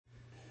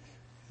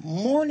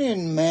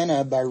Morning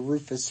Manna by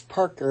Rufus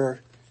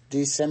Parker,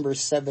 December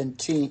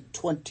 17,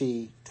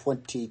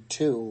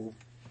 2022.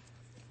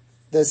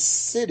 The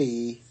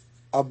City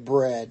of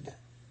Bread.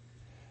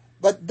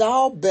 But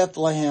thou,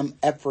 Bethlehem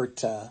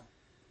Ephratah,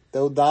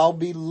 though thou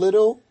be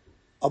little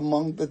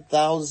among the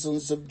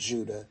thousands of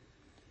Judah,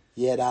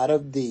 yet out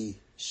of thee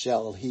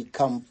shall he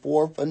come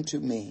forth unto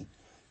me,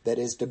 that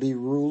is to be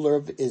ruler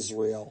of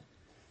Israel,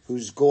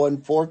 whose going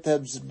forth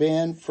has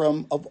been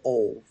from of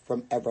old,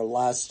 from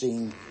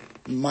everlasting.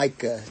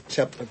 Micah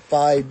chapter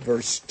 5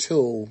 verse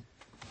 2.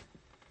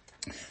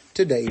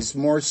 Today's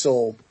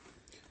morsel.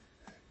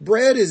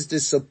 Bread is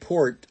the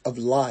support of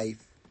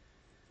life.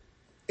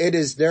 It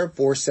is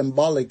therefore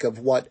symbolic of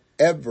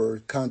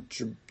whatever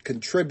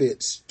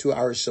contributes to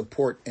our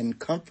support and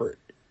comfort.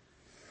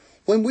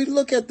 When we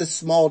look at the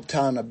small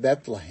town of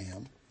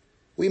Bethlehem,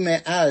 we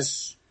may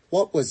ask,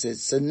 what was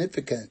its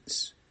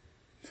significance?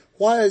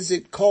 Why is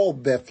it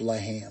called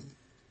Bethlehem?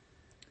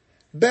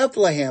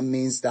 Bethlehem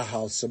means the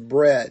house of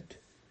bread.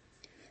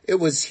 It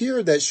was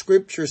here that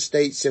scripture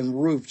states in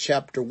Ruth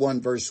chapter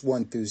 1 verse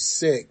 1 through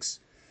 6.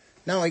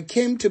 Now it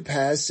came to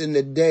pass in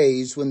the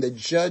days when the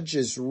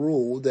judges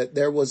ruled that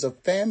there was a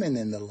famine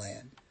in the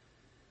land.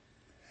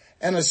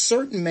 And a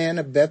certain man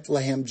of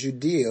Bethlehem,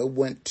 Judea,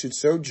 went to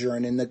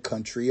sojourn in the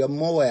country of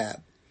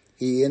Moab,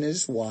 he and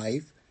his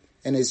wife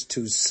and his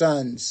 2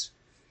 sons.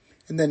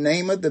 And the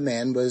name of the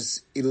man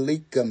was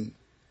Eliakim,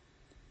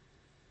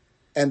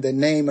 and the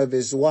name of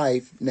his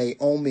wife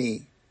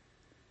Naomi,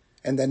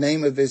 and the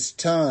name of his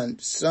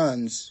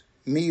sons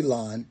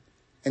Milon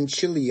and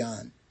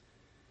Chilion,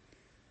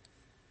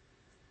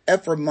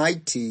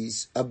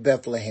 Ephraimites of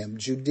Bethlehem,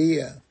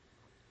 Judea.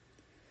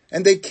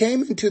 And they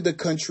came into the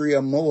country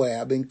of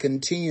Moab and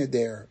continued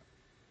there.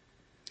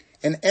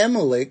 And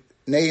Amalek,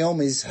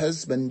 Naomi's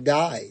husband,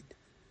 died,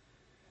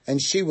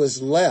 and she was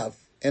left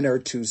and her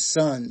 2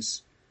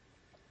 sons.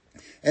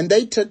 And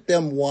they took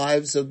them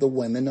wives of the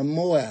women of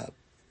Moab.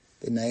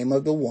 The name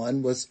of the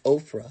one was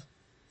Ophrah,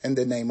 and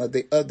the name of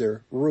the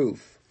other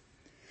Ruth.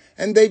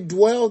 And they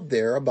dwelled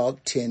there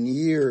about 10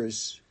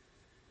 years.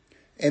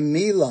 And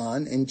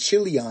Milon and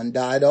Chilion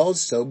died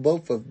also,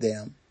 both of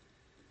them.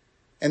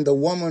 And the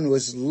woman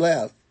was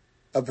left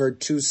of her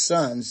 2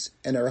 sons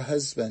and her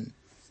husband.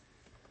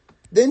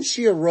 Then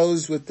she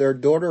arose with their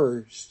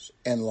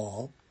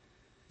daughters-in-law,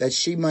 that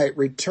she might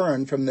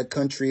return from the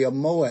country of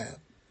Moab.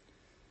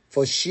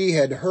 For she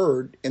had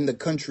heard in the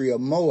country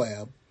of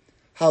Moab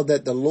how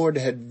that the Lord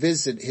had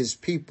visited his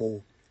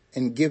people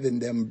and given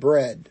them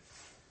bread.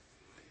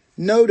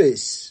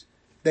 Notice,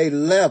 they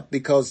left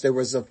because there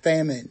was a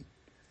famine,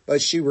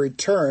 but she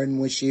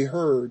returned when she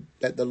heard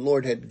that the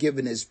Lord had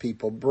given his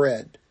people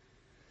bread.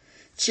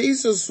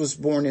 Jesus was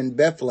born in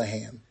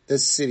Bethlehem, the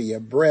city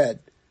of bread.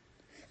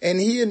 And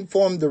he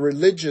informed the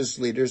religious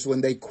leaders when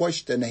they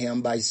questioned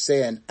him by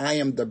saying, I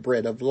am the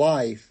bread of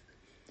life.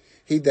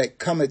 He that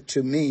cometh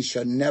to me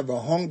shall never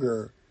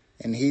hunger,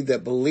 and he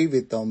that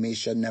believeth on me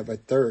shall never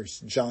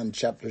thirst. John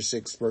chapter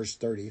 6 verse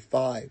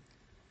 35.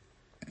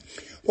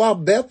 While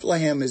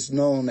Bethlehem is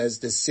known as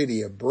the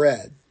city of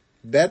bread,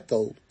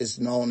 Bethel is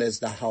known as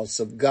the house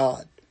of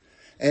God,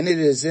 and it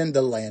is in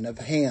the land of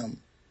Ham.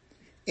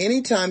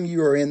 Anytime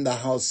you are in the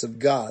house of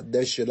God,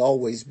 there should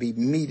always be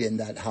meat in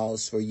that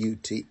house for you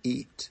to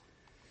eat.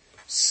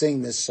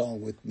 Sing this song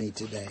with me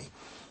today.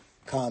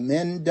 Come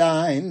and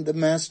dine, the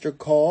master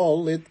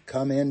calleth,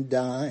 come and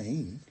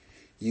dine.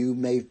 You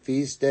may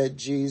feast at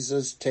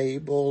Jesus'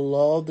 table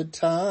all the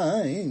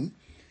time.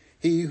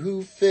 He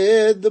who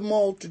fed the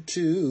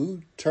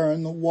multitude,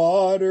 turned the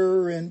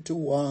water into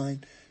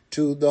wine.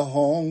 To the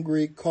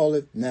hungry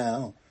calleth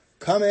now,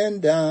 come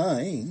and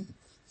dine.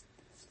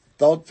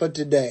 Thought for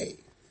today.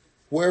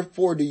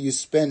 Wherefore do you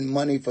spend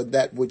money for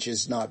that which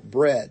is not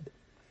bread,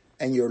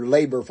 and your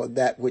labor for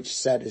that which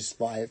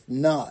satisfieth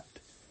not?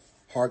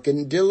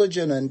 Hearken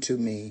diligent unto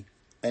me,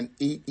 and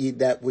eat ye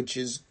that which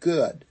is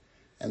good,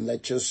 and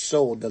let your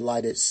soul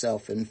delight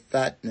itself in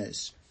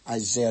fatness.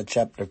 Isaiah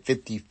chapter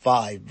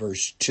 55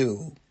 verse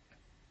 2.